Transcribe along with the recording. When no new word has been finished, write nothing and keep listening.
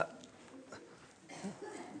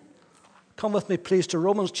Come with me, please, to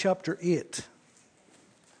Romans chapter 8.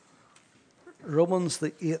 Romans, the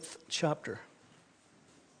 8th chapter.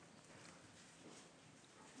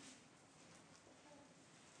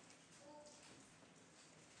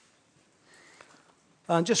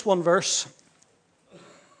 And just one verse,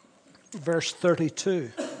 verse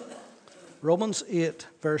 32. Romans 8,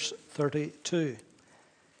 verse 32.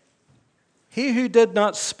 He who did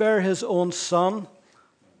not spare his own son,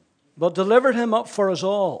 but delivered him up for us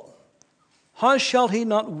all, how shall he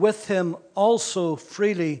not with him also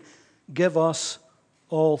freely give us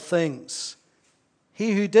all things?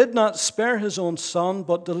 He who did not spare his own son,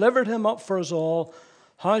 but delivered him up for us all,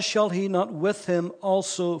 how shall he not with him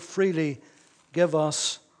also freely give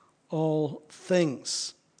us all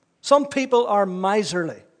things? Some people are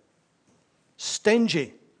miserly,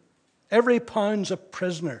 stingy. Every pound's a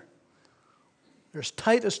prisoner. They're as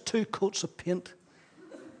tight as two coats of paint.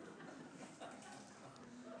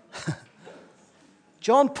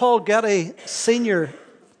 John Paul Getty Sr.,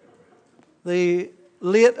 the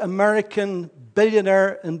late American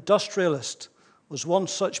billionaire industrialist, was one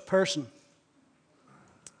such person.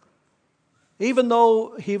 Even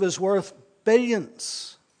though he was worth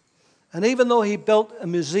billions, and even though he built a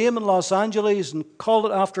museum in Los Angeles and called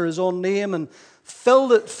it after his own name and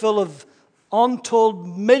filled it full of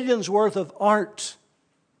untold millions worth of art,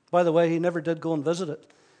 by the way, he never did go and visit it.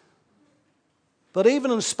 But even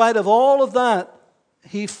in spite of all of that,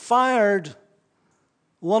 he fired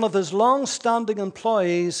one of his long-standing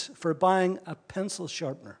employees for buying a pencil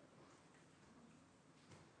sharpener.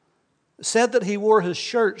 It said that he wore his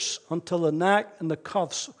shirts until the neck and the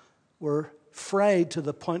cuffs were frayed to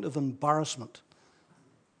the point of embarrassment.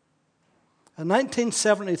 In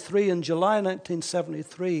 1973, in July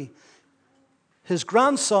 1973, his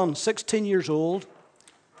grandson, 16 years old,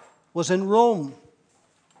 was in Rome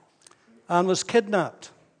and was kidnapped.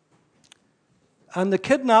 And the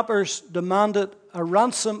kidnappers demanded a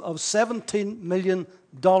ransom of $17 million,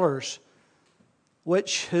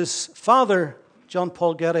 which his father, John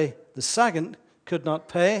Paul Getty II, could not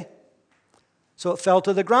pay. So it fell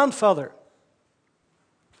to the grandfather.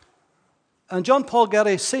 And John Paul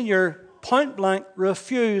Getty Sr. point blank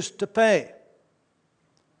refused to pay.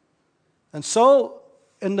 And so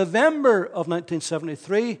in November of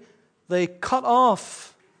 1973, they cut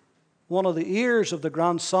off one of the ears of the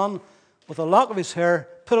grandson with a lock of his hair,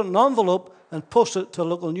 put it in an envelope, and posted it to a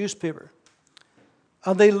local newspaper.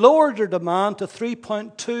 And they lowered their demand to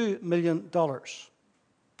 $3.2 million.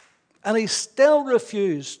 And he still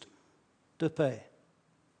refused to pay.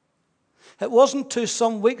 It wasn't until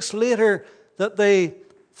some weeks later that they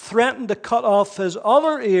threatened to cut off his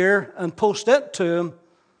other ear and post it to him.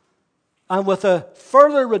 And with a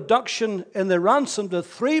further reduction in the ransom to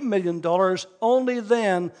 $3 million, only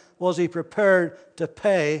then was he prepared to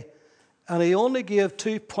pay. And he only gave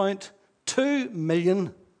 $2.2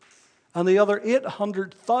 million, and the other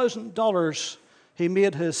 $800,000 he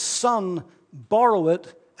made his son borrow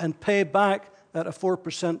it and pay back at a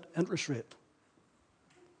 4% interest rate.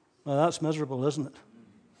 Now that's miserable, isn't it?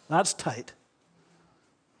 That's tight.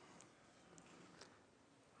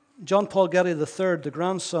 John Paul Getty III, the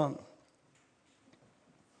grandson,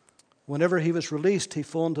 whenever he was released, he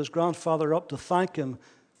phoned his grandfather up to thank him,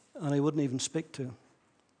 and he wouldn't even speak to him.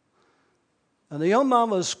 And the young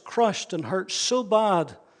man was crushed and hurt so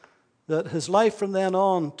bad that his life from then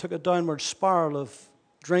on took a downward spiral of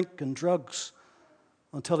drink and drugs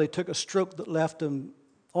until he took a stroke that left him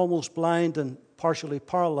almost blind and partially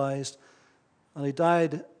paralyzed, and he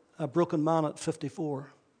died a broken man at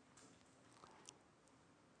 54.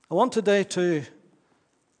 I want today to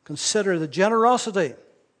consider the generosity,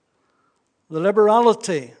 the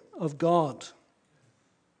liberality of God.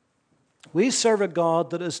 We serve a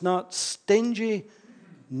God that is not stingy,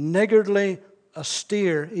 niggardly,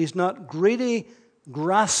 austere. He's not greedy,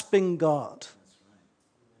 grasping God.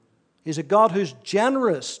 He's a God who's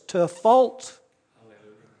generous to a fault.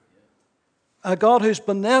 A God who's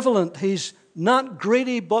benevolent. He's not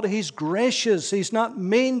greedy, but He's gracious. He's not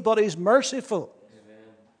mean, but He's merciful. Amen.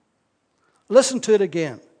 Listen to it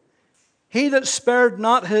again. He that spared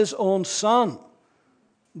not His own Son,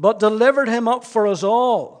 but delivered Him up for us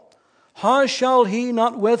all, how shall He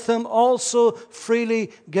not with Him also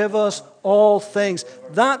freely give us all things?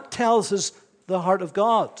 That tells us the heart of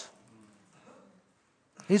God.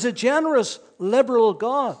 He's a generous, liberal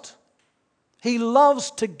God. He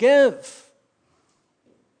loves to give.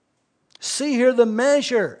 See here the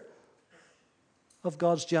measure of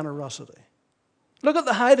God's generosity. Look at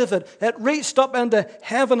the height of it. It reached up into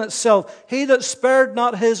heaven itself. He that spared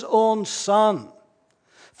not His own Son.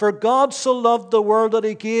 For God so loved the world that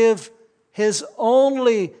He gave his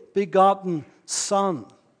only begotten Son.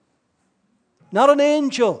 Not an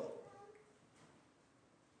angel,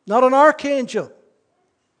 not an archangel,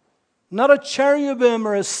 not a cherubim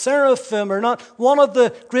or a seraphim, or not one of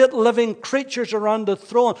the great living creatures around the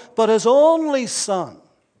throne, but his only Son.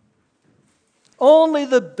 Only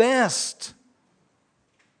the best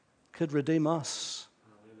could redeem us.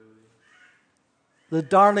 The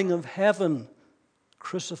darling of heaven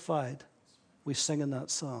crucified, we sing in that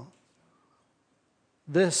song.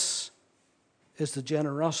 This is the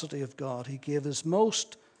generosity of God. He gave his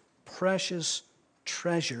most precious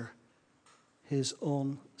treasure, his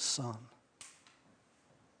own Son.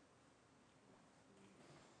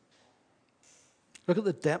 Look at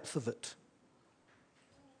the depth of it.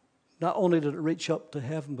 Not only did it reach up to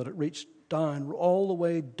heaven, but it reached down, all the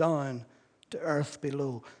way down to earth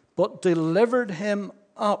below. But delivered him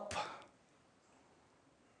up.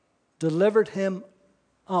 Delivered him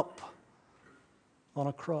up on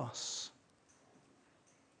a cross.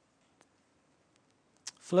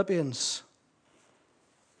 Philippians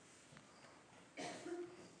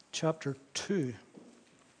chapter 2.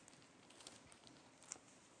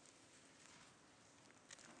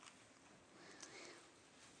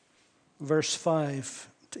 Verse 5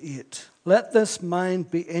 to 8. Let this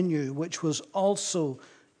mind be in you, which was also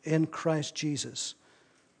in Christ Jesus,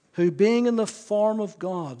 who being in the form of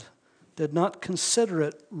God, did not consider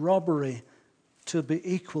it robbery to be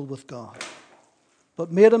equal with God,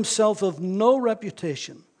 but made himself of no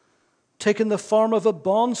reputation, taking the form of a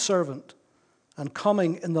bondservant, and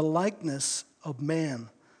coming in the likeness of men.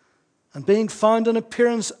 And being found in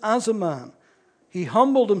appearance as a man, he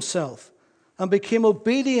humbled himself and became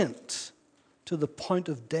obedient to the point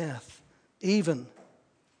of death, even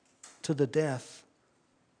to the death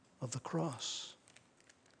of the cross.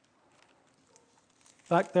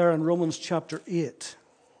 Back there in Romans chapter 8.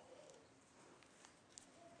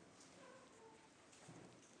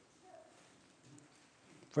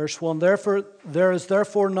 Verse 1, there is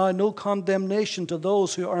therefore now no condemnation to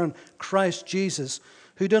those who are in Christ Jesus,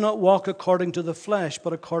 who do not walk according to the flesh,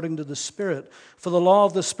 but according to the Spirit. For the law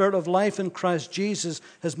of the Spirit of life in Christ Jesus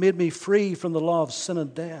has made me free from the law of sin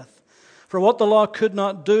and death. For what the law could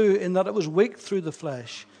not do, in that it was weak through the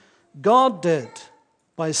flesh, God did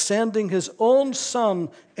by sending his own Son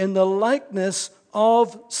in the likeness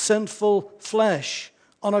of sinful flesh.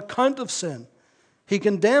 On account of sin, he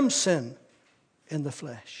condemned sin in the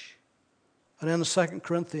flesh. And in 2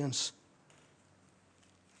 Corinthians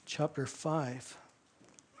chapter 5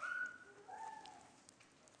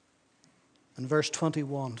 and verse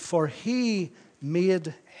 21, for he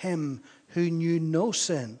made him who knew no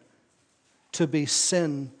sin to be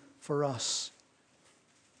sin for us,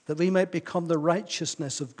 that we might become the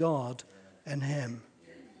righteousness of God in him.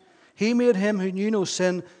 He made him who knew no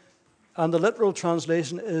sin, and the literal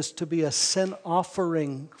translation is to be a sin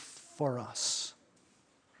offering for us.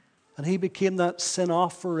 And he became that sin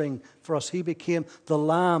offering for us. He became the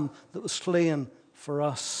lamb that was slain for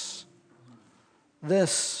us.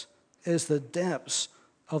 This is the depths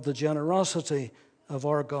of the generosity of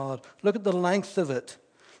our God. Look at the length of it.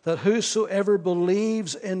 That whosoever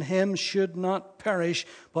believes in him should not perish,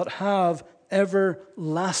 but have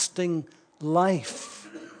everlasting life.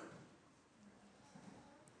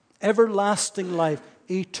 Everlasting life,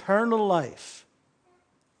 eternal life.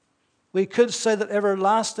 We could say that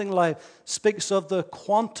everlasting life speaks of the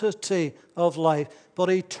quantity of life, but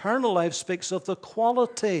eternal life speaks of the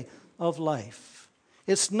quality of life.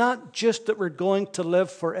 It's not just that we're going to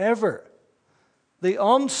live forever. The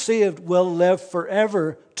unsaved will live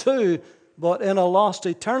forever too, but in a lost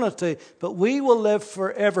eternity. But we will live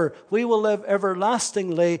forever. We will live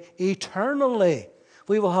everlastingly, eternally.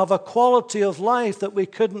 We will have a quality of life that we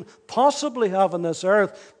couldn't possibly have on this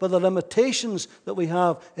earth by the limitations that we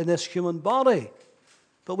have in this human body.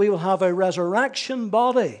 But we will have a resurrection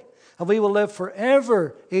body, and we will live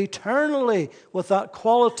forever, eternally, with that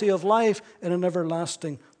quality of life in an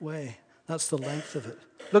everlasting way. That's the length of it.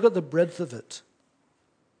 Look at the breadth of it.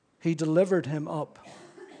 He delivered him up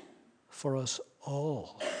for us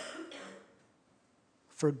all.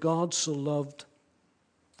 For God so loved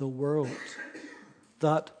the world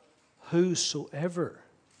that whosoever,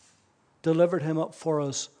 delivered him up for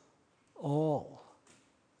us all.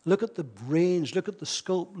 Look at the range, look at the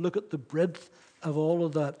scope, look at the breadth of all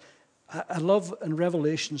of that. I love in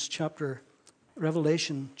Revelation chapter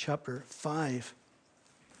 5.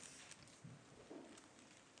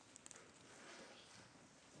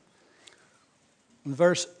 In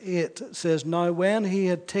verse 8 it says, "Now when he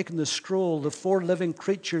had taken the scroll, the 4 living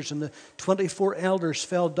creatures and the 24 elders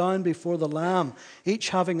fell down before the Lamb, each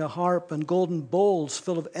having a harp and golden bowls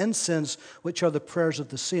full of incense, which are the prayers of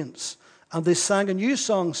the saints. And they sang a new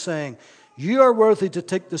song, saying, 'You are worthy to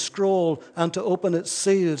take the scroll and to open its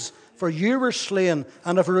seals, for you were slain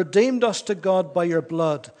and have redeemed us to God by your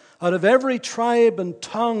blood, out of every tribe and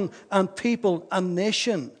tongue and people and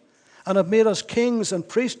nation, and have made us kings and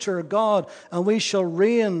priests to our God, and we shall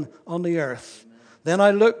reign on the earth.' Then I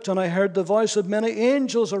looked, and I heard the voice of many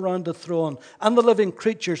angels around the throne, and the living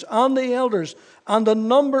creatures, and the elders, and the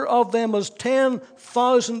number of them was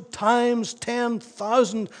 10,000 times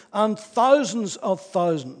 10,000, and thousands of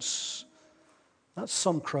thousands." That's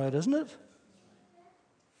some crowd, isn't it?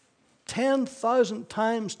 10,000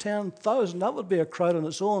 times 10,000. That would be a crowd on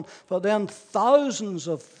its own, but then thousands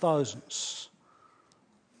of thousands.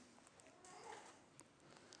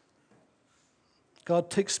 God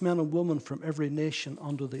takes men and women from every nation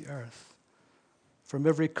under the earth, from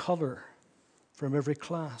every color, from every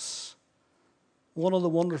class. One of the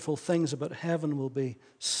wonderful things about heaven will be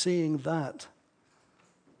seeing that,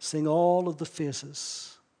 seeing all of the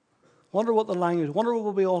faces. Wonder what the language, wonder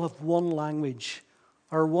will we all have one language,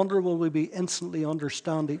 or wonder will we be instantly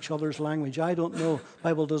understand each other's language? I don't know. The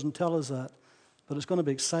Bible doesn't tell us that, but it's going to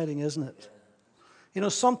be exciting, isn't it? You know,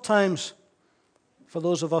 sometimes, for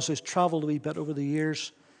those of us who's traveled a wee bit over the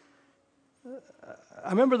years, I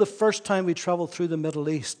remember the first time we traveled through the Middle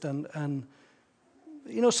East, and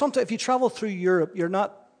you know, sometimes if you travel through Europe, you're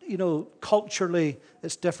not, you know, culturally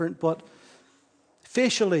it's different, but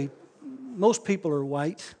facially, most people are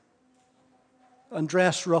white and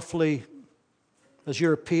dress roughly as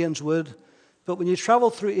Europeans would. But when you travel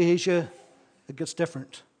through Asia, it gets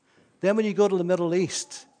different. Then when you go to the Middle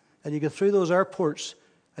East and you go through those airports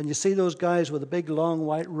and you see those guys with the big long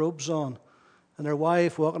white robes on and their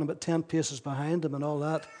wife walking about 10 paces behind them and all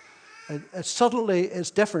that,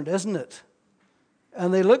 it's different, isn't it?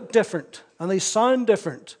 And they look different and they sound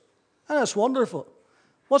different. And it's wonderful.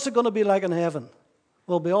 What's it going to be like in heaven?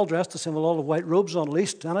 We'll be all dressed the same with all the white robes on at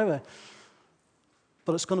least, anyway.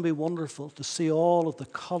 But it's going to be wonderful to see all of the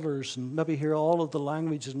colors and maybe hear all of the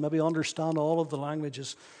languages and maybe understand all of the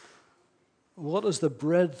languages. What is the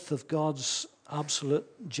breadth of God's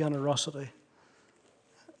absolute generosity?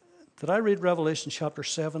 Did I read Revelation chapter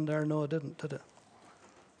 7 there? No, I didn't, did I?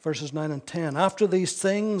 Verses 9 and 10. "After these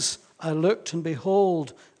things I looked, and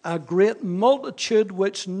behold, a great multitude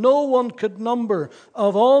which no one could number,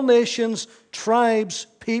 of all nations, tribes,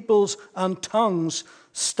 peoples, and tongues,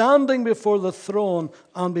 standing before the throne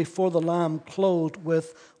and before the Lamb, clothed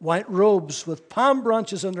with white robes, with palm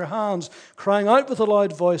branches in their hands, crying out with a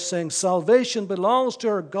loud voice, saying, 'Salvation belongs to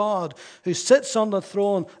our God, who sits on the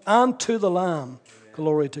throne, and to the Lamb.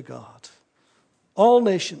 Glory to God.' All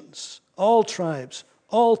nations, all tribes,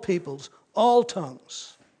 all peoples, all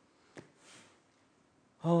tongues."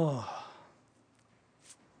 Oh,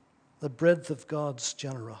 the breadth of God's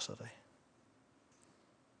generosity.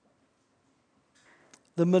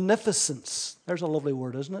 The munificence. There's a lovely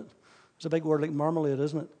word, isn't it? It's a big word like marmalade,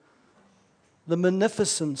 isn't it? The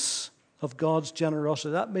munificence of God's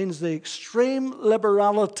generosity. That means the extreme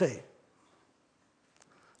liberality.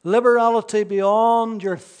 Liberality beyond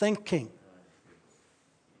your thinking.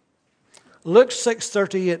 Luke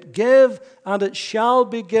 6:38, "Give, and it shall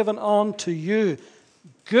be given unto you.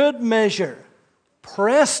 Good measure,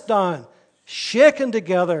 pressed down, shaken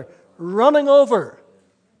together, running over,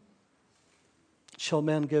 shall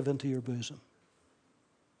men give into your bosom."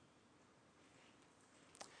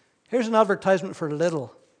 Here's an advertisement for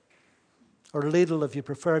Lidl, or Lidl if you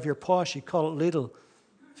prefer. If you're posh, you call it Lidl.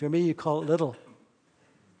 If you're me, you call it Lidl.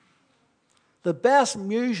 The best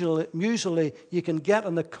muesli you can get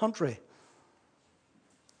in the country,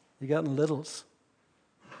 you get in Lidl's.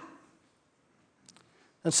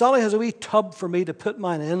 And Sally has a wee tub for me to put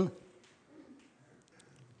mine in.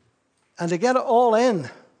 And to get it all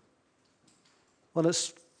in, when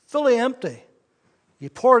it's fully empty,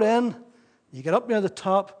 you pour it in, you get up near the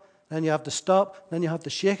top, then you have to stop, then you have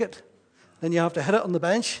to shake it, then you have to hit it on the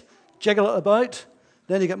bench, jiggle it about,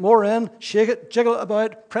 then you get more in, shake it, jiggle it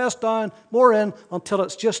about, press down, more in, until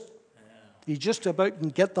it's just, you just about can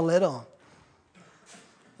get the lid on.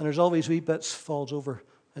 And there's always wee bits falls over,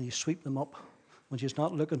 and you sweep them up when she's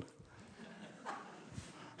not looking.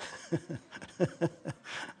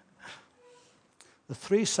 The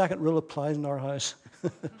 3-second rule applies in our house.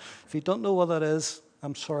 If you don't know what that is,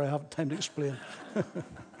 I'm sorry, I haven't time to explain.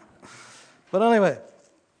 But anyway,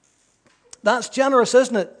 that's generous,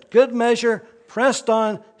 isn't it? Good measure, pressed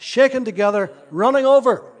down, shaken together, running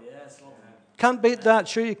over. Can't beat that,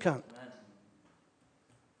 sure you can't.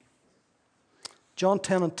 John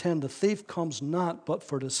 10:10, the thief comes not but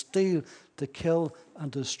for to steal, to kill,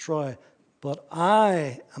 and destroy. But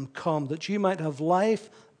I am come that you might have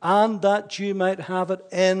life and that you might have it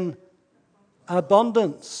in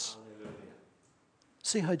abundance.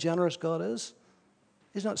 See how generous God is?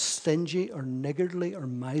 He's not stingy or niggardly or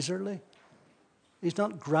miserly. He's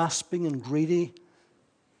not grasping and greedy.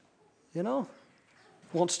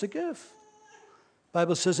 Wants to give. The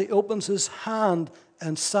Bible says he opens his hand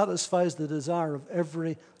and satisfies the desire of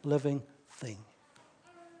every living thing.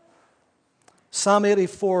 Psalm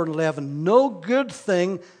 84:11, no good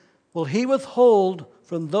thing will he withhold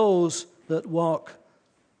from those that walk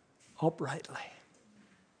uprightly.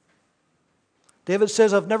 David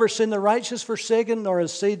says, I've never seen the righteous forsaken, nor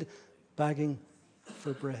his seed begging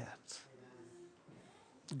for bread.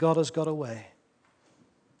 God has got a way.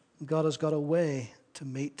 God has got a way to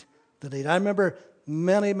meet the need. I remember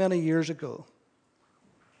many, many years ago,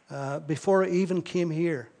 before I even came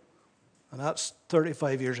here, and that's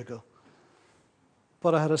 35 years ago,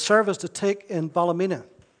 but I had a service to take in Ballymena.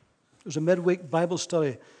 It was a midweek Bible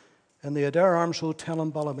study in the Adair Arms Hotel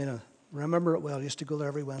in Ballymena. I remember it well. I used to go there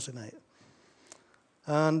every Wednesday night.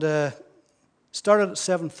 And started at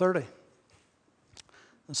 7:30.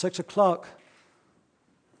 At 6 o'clock,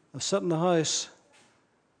 I was sitting in the house.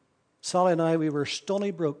 Sally and I, we were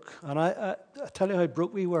stony broke. And I tell you how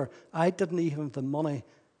broke we were. I didn't even have the money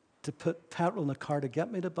to put petrol in the car to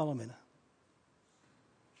get me to Ballymena.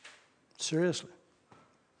 Seriously.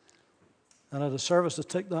 And I had a service to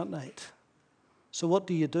take that night. So what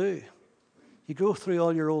do? You go through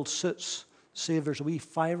all your old suits, see if there's a wee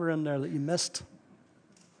fiver in there that you missed.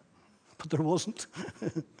 But there wasn't.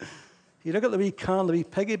 You look at the wee can, the wee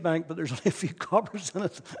piggy bank, but there's only a few coppers in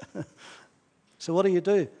it. So what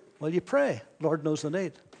do? Well, you pray. Lord knows the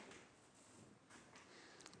need.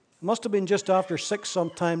 It must have been just after 6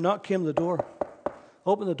 sometime. Knock came to the door.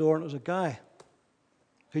 Opened the door, and it was a guy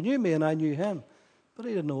who knew me and I knew him, but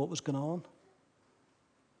he didn't know what was going on.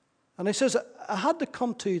 And he says, I had to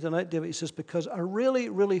come to you tonight, David. He says, because I really,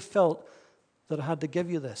 really felt that I had to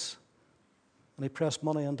give you this. And he pressed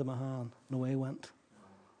money into my hand, and away he went.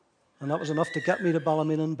 And that was enough to get me to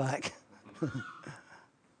Ballymena and back.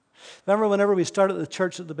 Remember whenever we started the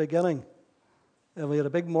church at the beginning, and we had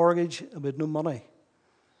a big mortgage, and we had no money.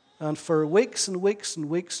 And for weeks and weeks and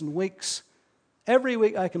weeks and weeks, every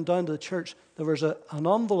week I came down to the church, there was an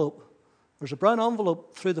envelope. There was a brown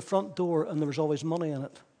envelope through the front door, and there was always money in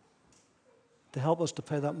it to help us to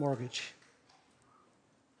pay that mortgage.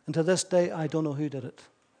 And to this day, I don't know who did it.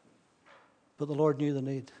 But the Lord knew the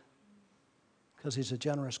need, because he's a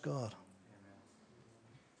generous God.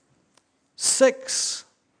 6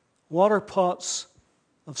 water pots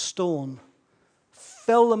of stone,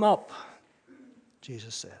 fill them up,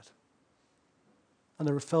 Jesus said. And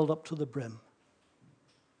they were filled up to the brim,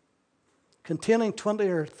 containing 20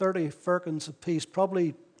 or 30 firkins apiece,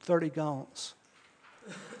 probably 30 gallons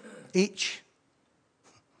each.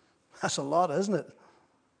 That's a lot, isn't it?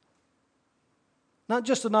 Not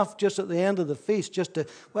just enough just at the end of the feast, just to,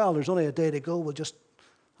 well, there's only a day to go,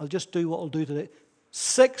 I'll just do what I'll do today.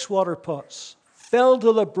 6 water pots, filled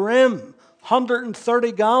to the brim,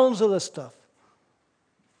 130 gallons of this stuff.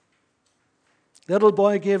 Little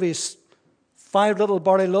boy gave his 5 little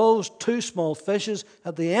barley loaves, 2 small fishes.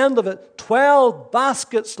 At the end of it, 12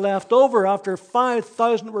 baskets left over after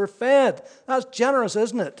 5,000 were fed. That's generous,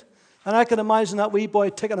 isn't it? And I can imagine that wee boy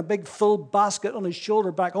taking a big full basket on his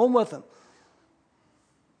shoulder back home with him.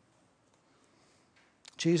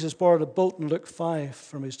 Jesus borrowed a boat in Luke 5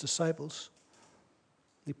 from his disciples.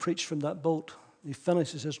 He preached from that boat. He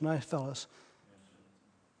finished, he says, now, fellas,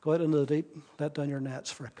 go out into the deep, let down your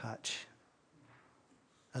nets for a catch.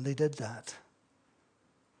 And they did that.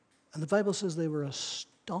 And the Bible says they were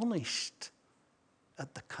astonished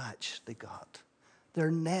at the catch they got. Their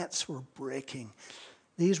nets were breaking.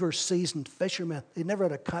 These were seasoned fishermen. They never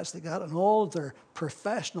had a catch they got in all of their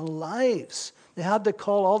professional lives. They had to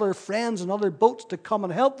call all their friends and other boats to come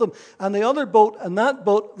and help them. And the other boat and that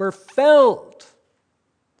boat were filled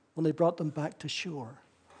when they brought them back to shore.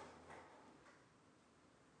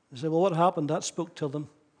 They said, well, what happened? That spoke to them.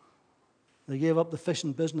 They gave up the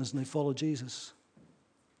fishing business and they followed Jesus.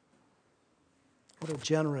 What a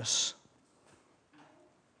generous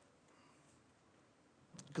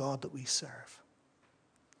God that we serve.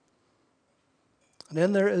 And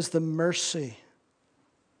then there is the mercy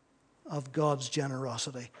of God's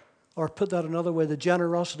generosity. Or put that another way, the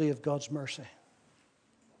generosity of God's mercy.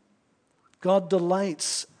 God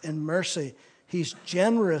delights in mercy. He's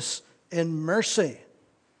generous in mercy.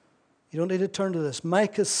 You don't need to turn to this.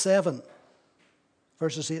 Micah 7,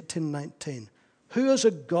 verses 18 and 19. Who is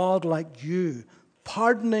a God like you,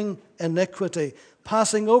 pardoning iniquity,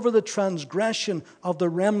 passing over the transgression of the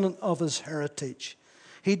remnant of his heritage.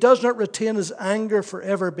 He does not retain his anger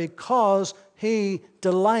forever because he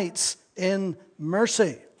delights in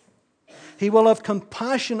mercy. He will have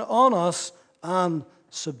compassion on us and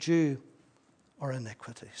subdue our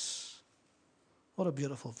iniquities. What a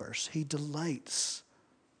beautiful verse. He delights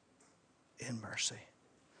in mercy.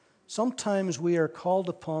 Sometimes we are called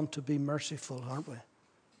upon to be merciful, aren't we?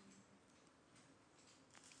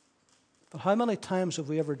 But how many times have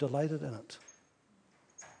we ever delighted in it?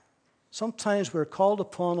 Sometimes we're called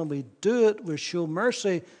upon and we do it, we show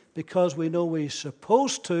mercy because we know we're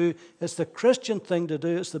supposed to. It's the Christian thing to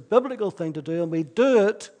do, it's the biblical thing to do, and we do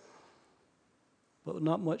it, but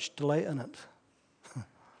not much delight in it.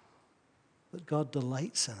 But God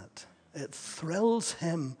delights in it. It thrills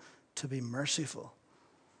him to be merciful.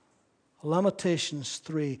 Lamentations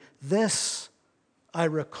 3, this I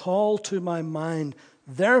recall to my mind,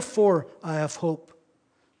 therefore I have hope.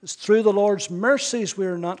 It's through the Lord's mercies we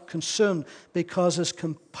are not consumed, because his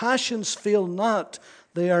compassions fail not.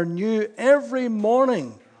 They are new every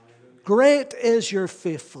morning. Great is your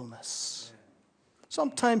faithfulness.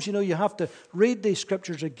 Sometimes, you have to read these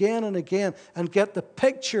scriptures again and again and get the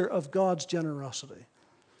picture of God's generosity.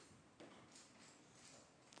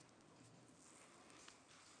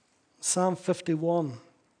 Psalm 51.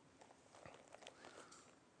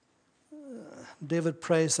 David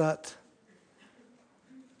prays that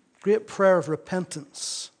great prayer of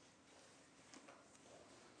repentance.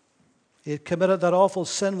 He had committed that awful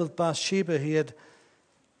sin with Bathsheba. He had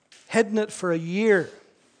hidden it for a year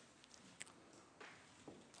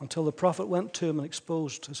until the prophet went to him and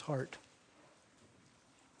exposed his heart.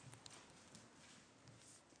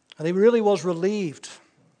 And he really was relieved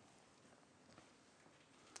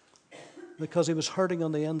because he was hurting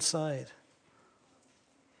on the inside.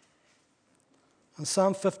 In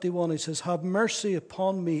Psalm 51, he says, have mercy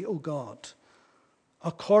upon me, O God,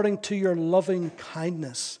 according to your loving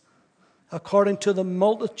kindness, according to the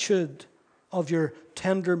multitude of your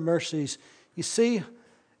tender mercies. You see,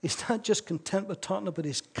 he's not just content with talking about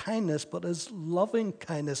his kindness, but his loving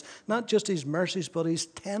kindness. Not just his mercies, but his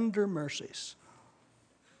tender mercies.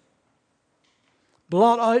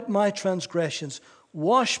 Blot out my transgressions.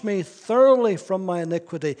 Wash me thoroughly from my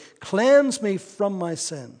iniquity. Cleanse me from my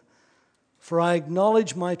sin. For I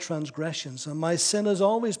acknowledge my transgressions, and my sin is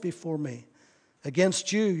always before me.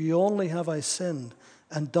 Against you only have I sinned,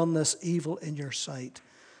 and done this evil in your sight,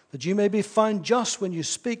 that you may be found just when you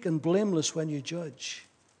speak and blameless when you judge.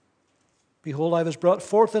 Behold, I was brought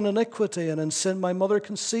forth in iniquity, and in sin my mother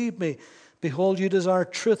conceived me. Behold, you desire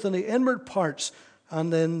truth in the inward parts,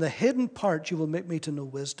 and in the hidden part you will make me to know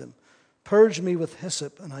wisdom. Purge me with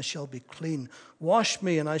hyssop, and I shall be clean. Wash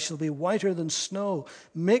me, and I shall be whiter than snow.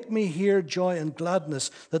 Make me hear joy and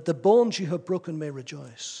gladness, that the bones you have broken may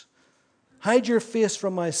rejoice. Hide your face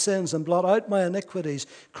from my sins and blot out my iniquities.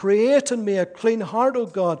 Create in me a clean heart, O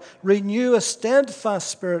God. Renew a steadfast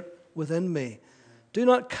spirit within me. Do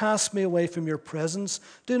not cast me away from your presence.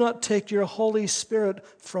 Do not take your Holy Spirit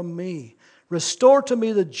from me. Restore to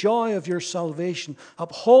me the joy of your salvation.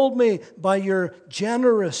 Uphold me by your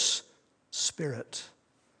generous Spirit.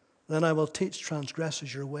 Then I will teach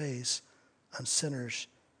transgressors your ways, and sinners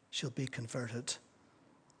shall be converted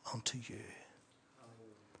unto you.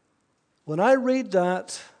 When I read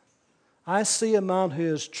that, I see a man who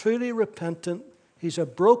is truly repentant. He's a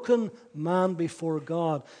broken man before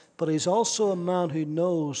God, but he's also a man who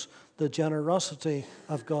knows the generosity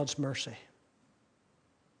of God's mercy,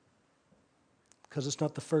 because it's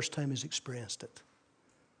not the first time he's experienced it.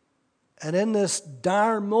 And in this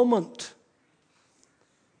dire moment,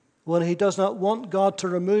 when he does not want God to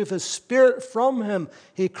remove his Spirit from him,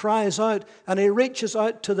 he cries out and he reaches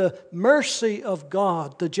out to the mercy of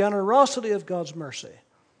God, the generosity of God's mercy.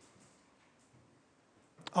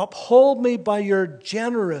 Uphold me by your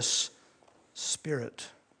generous Spirit.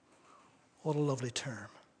 What a lovely term.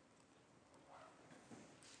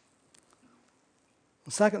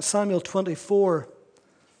 In 2 Samuel 24,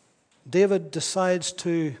 David decides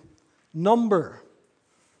to number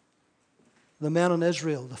the men in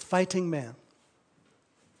Israel, the fighting men.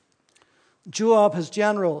 Joab, his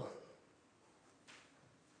general,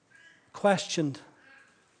 questioned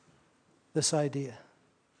this idea.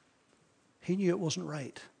 He knew it wasn't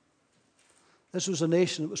right. This was a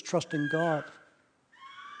nation that was trusting God.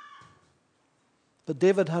 But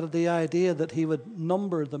David had the idea that he would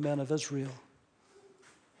number the men of Israel.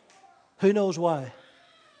 Who knows why?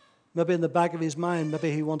 Maybe in the back of his mind,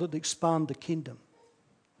 maybe he wanted to expand the kingdom.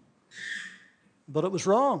 But it was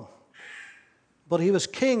wrong. But he was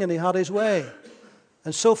king and he had his way.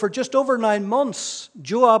 And so for just over 9 months,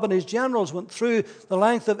 Joab and his generals went through the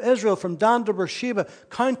length of Israel from Dan to Beersheba,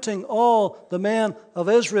 counting all the men of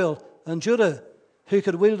Israel and Judah who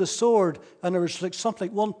could wield a sword, and there was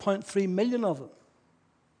something like 1.3 million of them.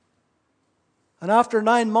 And after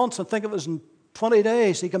 9 months, I think it was in 20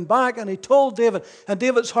 days, he came back and he told David, and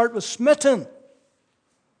David's heart was smitten.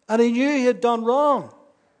 And he knew he had done wrong.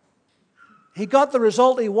 He got the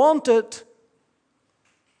result he wanted,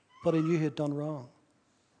 but he knew he had done wrong.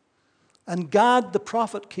 And Gad the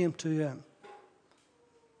prophet came to him.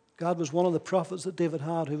 Gad was one of the prophets that David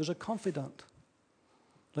had who was a confidant,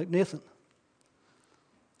 like Nathan.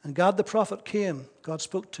 And Gad the prophet came. God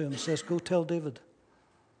spoke to him and says, go tell David.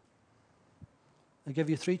 I give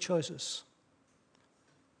you 3 choices.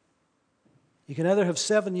 You can either have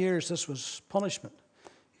 7 years, this was punishment.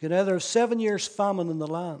 You can either have 7 years famine in the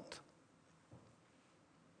land,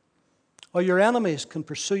 or your enemies can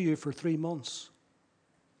pursue you for 3 months.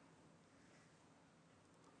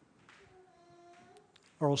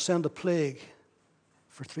 Or I'll send a plague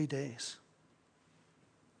for 3 days.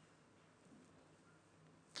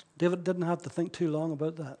 David didn't have to think too long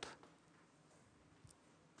about that.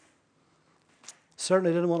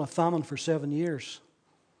 Certainly didn't want a famine for 7 years.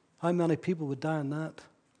 How many people would die in that?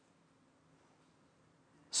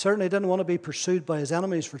 Certainly didn't want to be pursued by his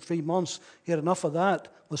enemies for 3 months. He had enough of that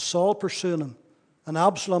with Saul pursuing him and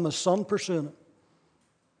Absalom, his son, pursuing him.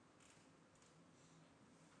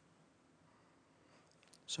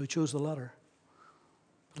 So he chose the latter.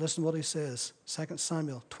 But listen to what he says, 2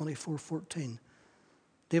 Samuel 24:14.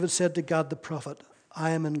 David said to Gad the prophet,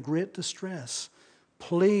 I am in great distress.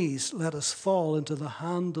 Please let us fall into the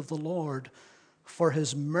hand of the Lord, for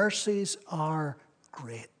his mercies are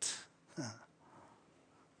great.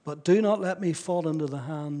 But do not let me fall into the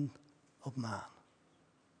hand of man.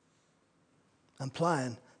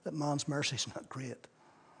 Implying that man's mercy is not great,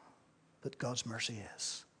 but God's mercy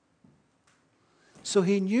is. So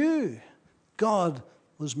he knew God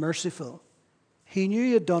was merciful. He knew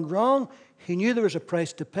he had done wrong. He knew there was a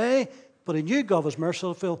price to pay, but he knew God was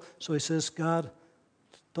merciful. So he says, God,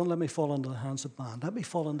 don't let me fall into the hands of man. Let me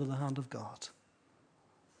fall into the hand of God.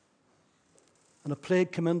 And a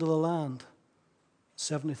plague came into the land.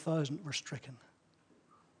 70,000 were stricken.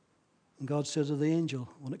 And God said to the angel,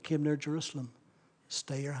 when it came near Jerusalem,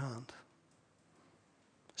 stay your hand.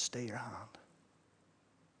 Stay your hand.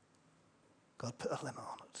 God put a limit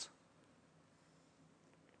on it.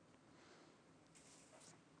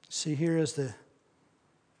 See, here is the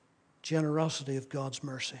generosity of God's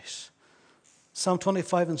mercies. Psalm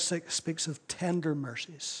 25:6 speaks of tender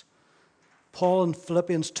mercies. Paul in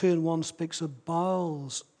Philippians 2:1 speaks of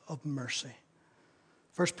bowels of mercy.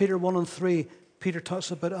 1 Peter 1:3, Peter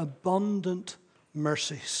talks about abundant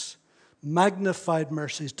mercies, magnified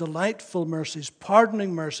mercies, delightful mercies,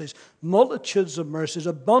 pardoning mercies, multitudes of mercies,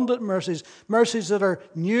 abundant mercies, mercies that are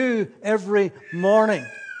new every morning.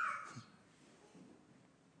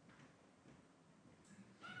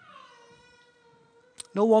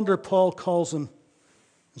 No wonder Paul calls him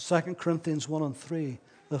in 2 Corinthians 1:3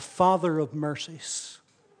 the Father of mercies.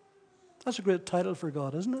 That's a great title for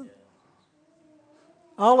God, isn't it?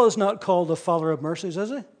 Allah is not called the Father of mercies, is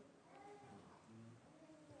he?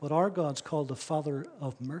 But our God's called the Father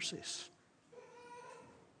of mercies.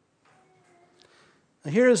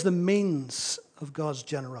 And here is the means of God's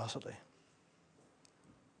generosity.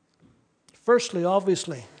 Firstly,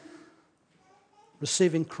 obviously,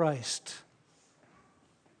 receiving Christ.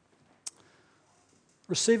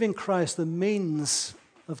 Receiving Christ, the means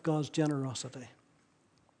of God's generosity.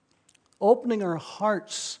 Opening our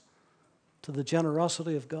hearts to the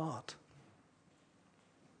generosity of God.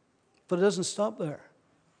 But it doesn't stop there.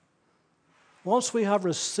 Once we have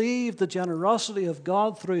received the generosity of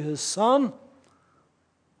God through his Son,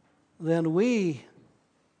 then we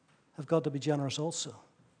have got to be generous also.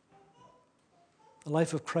 The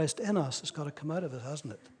life of Christ in us has got to come out of it,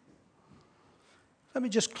 hasn't it? Let me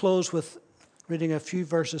just close with reading a few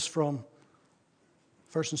verses from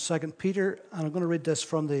 1 and 2 Peter, and I'm going to read this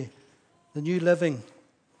from the New Living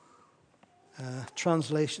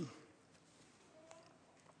Translation.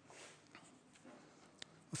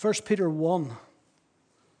 1 Peter 1, let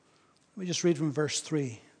me just read from verse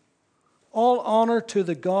 3. All honor to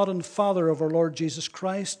the God and Father of our Lord Jesus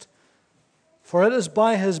Christ, for it is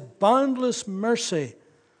by his boundless mercy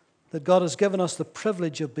that God has given us the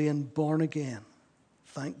privilege of being born again.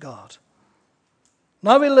 Thank God.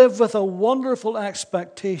 Now we live with a wonderful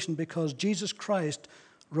expectation because Jesus Christ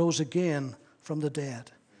rose again from the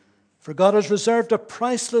dead. For God has reserved a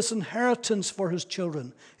priceless inheritance for his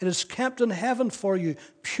children. It is kept in heaven for you,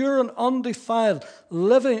 pure and undefiled,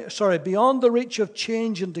 beyond the reach of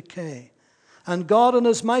change and decay. And God in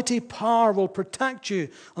his mighty power will protect you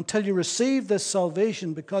until you receive this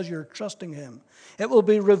salvation because you're trusting him. It will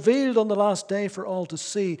be revealed on the last day for all to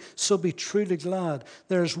see, so be truly glad.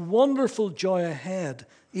 There is wonderful joy ahead,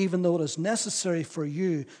 even though it is necessary for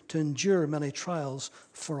you to endure many trials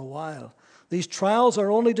for a while. These trials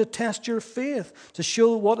are only to test your faith, to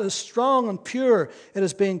show what is strong and pure. It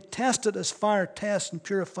is being tested as fire tests and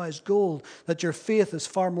purifies gold, that your faith is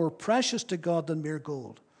far more precious to God than mere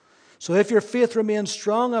gold. So if your faith remains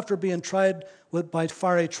strong after being tried by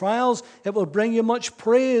fiery trials, it will bring you much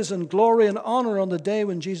praise and glory and honor on the day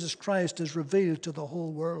when Jesus Christ is revealed to the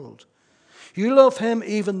whole world. You love him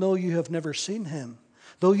even though you have never seen him.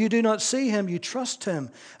 Though you do not see him, you trust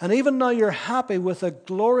him. And even now you're happy with a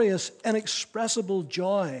glorious, inexpressible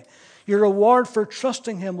joy. Your reward for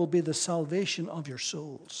trusting him will be the salvation of your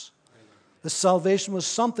souls. This salvation was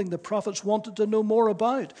something the prophets wanted to know more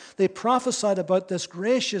about. They prophesied about this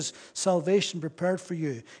gracious salvation prepared for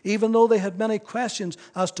you, even though they had many questions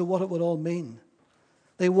as to what it would all mean.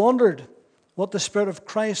 They wondered what the Spirit of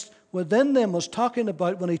Christ within them was talking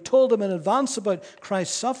about when he told them in advance about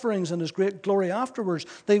Christ's sufferings and his great glory afterwards.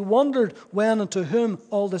 They wondered when and to whom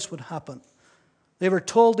all this would happen. They were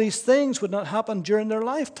told these things would not happen during their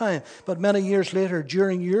lifetime, but many years later,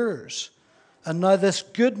 during yours. And now this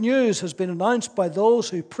good news has been announced by those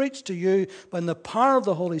who preach to you by the power of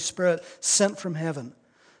the Holy Spirit sent from heaven.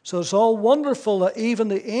 So it's all wonderful that even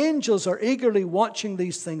the angels are eagerly watching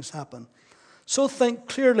these things happen. So think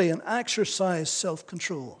clearly and exercise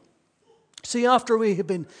self-control. See, after we have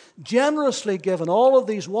been generously given all of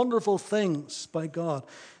these wonderful things by God,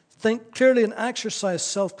 think clearly and exercise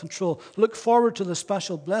self-control. Look forward to the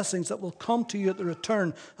special blessings that will come to you at the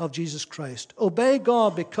return of Jesus Christ. Obey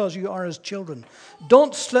God because you are his children.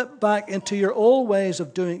 Don't slip back into your old ways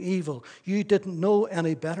of doing evil. You didn't know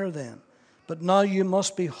any better then. But now you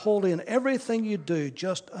must be holy in everything you do,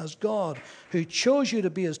 just as God, who chose you to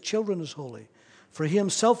be his children, is holy. For he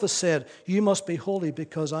himself has said, you must be holy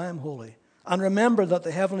because I am holy. And remember that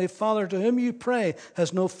the Heavenly Father to whom you pray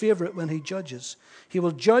has no favorite when he judges. He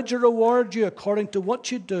will judge or reward you according to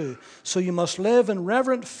what you do. So you must live in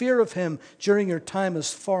reverent fear of him during your time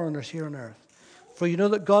as foreigners here on earth. For you know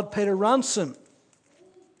that God paid a ransom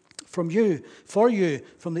for you,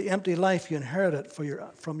 from the empty life you inherited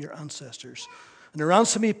from your ancestors. And the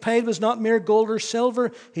ransom he paid was not mere gold or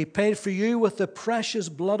silver. He paid for you with the precious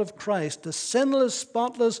blood of Christ, the sinless,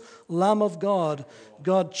 spotless Lamb of God.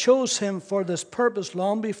 God chose him for this purpose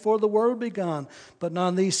long before the world began. But now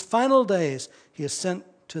in these final days, he was sent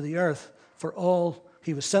to the earth for all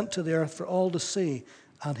to see,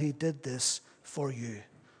 and he did this for you.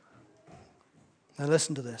 Now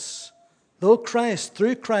listen to this.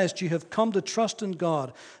 Through Christ, you have come to trust in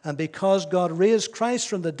God, and because God raised Christ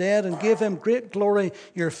from the dead and gave him great glory,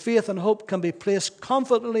 your faith and hope can be placed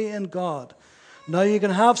confidently in God. Now you can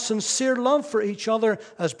have sincere love for each other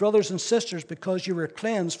as brothers and sisters because you were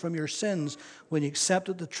cleansed from your sins when you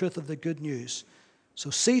accepted the truth of the good news. So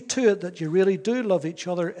see to it that you really do love each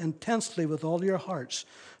other intensely with all your hearts.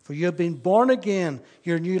 For you have been born again.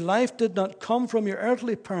 Your new life did not come from your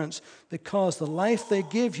earthly parents, because the life they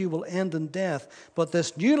give you will end in death. But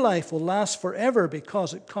this new life will last forever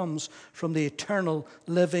because it comes from the eternal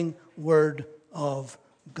living Word of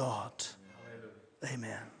God.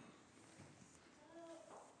 Amen.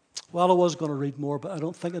 Well, I was going to read more, but I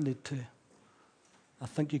don't think I need to. I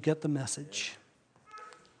think you get the message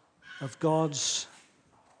of God's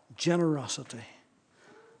generosity.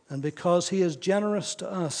 And because he is generous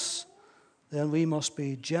to us, then we must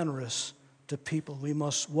be generous to people. We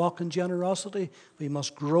must walk in generosity. We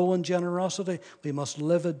must grow in generosity. We must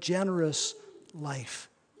live a generous life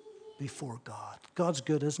before God. God's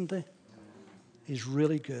good, isn't he? He's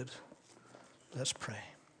really good. Let's pray.